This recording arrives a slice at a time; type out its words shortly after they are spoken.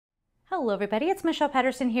Hello everybody, it's Michelle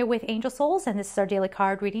Patterson here with Angel Souls, and this is our daily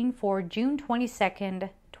card reading for June 22nd,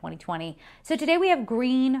 2020. So today we have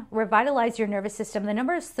green, revitalize your nervous system. The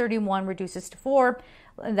number is 31, reduces to 4.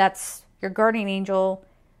 That's your guardian angel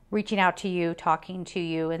reaching out to you, talking to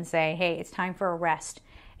you and saying, hey, it's time for a rest.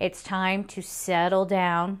 It's time to settle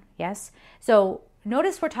down. Yes. So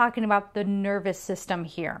notice we're talking about the nervous system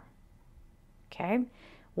here. Okay.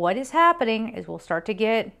 What is happening is we'll start to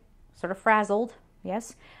get sort of frazzled.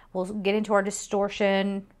 Yes. We'll get into our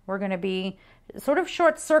distortion. We're going to be sort of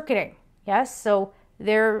short-circuiting. Yes. So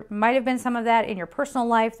there might have been some of that in your personal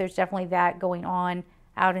life. There's definitely that going on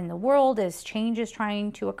out in the world as change is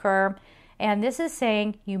trying to occur. And this is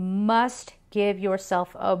saying you must give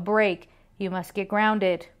yourself a break. You must get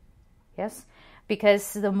grounded. Yes.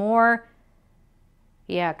 Because the more,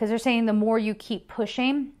 because they're saying the more you keep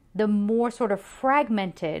pushing, the more sort of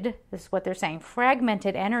fragmented, this is what they're saying,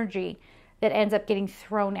 fragmented energy that ends up getting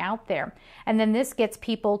thrown out there. And then this gets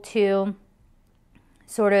people to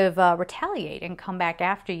sort of retaliate and come back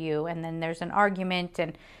after you. And then there's an argument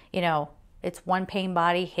and, it's one pain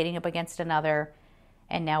body hitting up against another.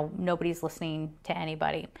 And now nobody's listening to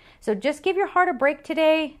anybody. So just give your heart a break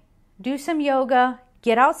today. Do some yoga.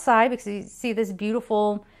 Get outside because you see this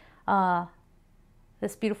beautiful sun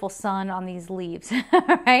on these leaves,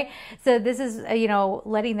 right? So this is,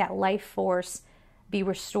 letting that life force be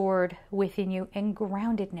restored within you, and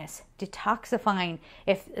groundedness, detoxifying.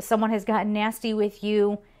 If someone has gotten nasty with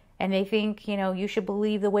you and they think, you should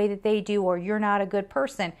believe the way that they do, or you're not a good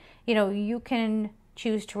person, you can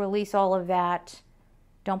choose to release all of that.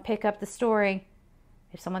 Don't pick up the story.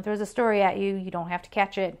 If someone throws a story at you, you don't have to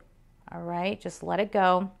catch it. All right, just let it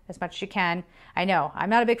go as much as you can. I know I'm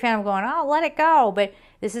not a big fan of going, oh, let it go. But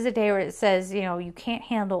this is a day where it says, you can't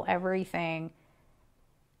handle everything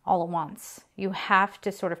all at once. You have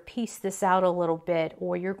to sort of piece this out a little bit,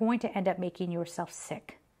 or you're going to end up making yourself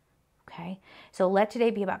sick. Okay, so let today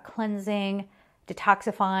be about cleansing,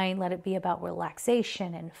 detoxifying. Let it be about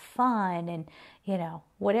relaxation and fun and,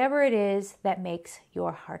 whatever it is that makes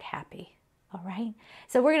your heart happy. All right,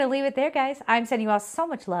 so we're going to leave it there, guys. I'm sending you all so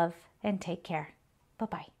much love and take care.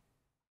 Bye-bye.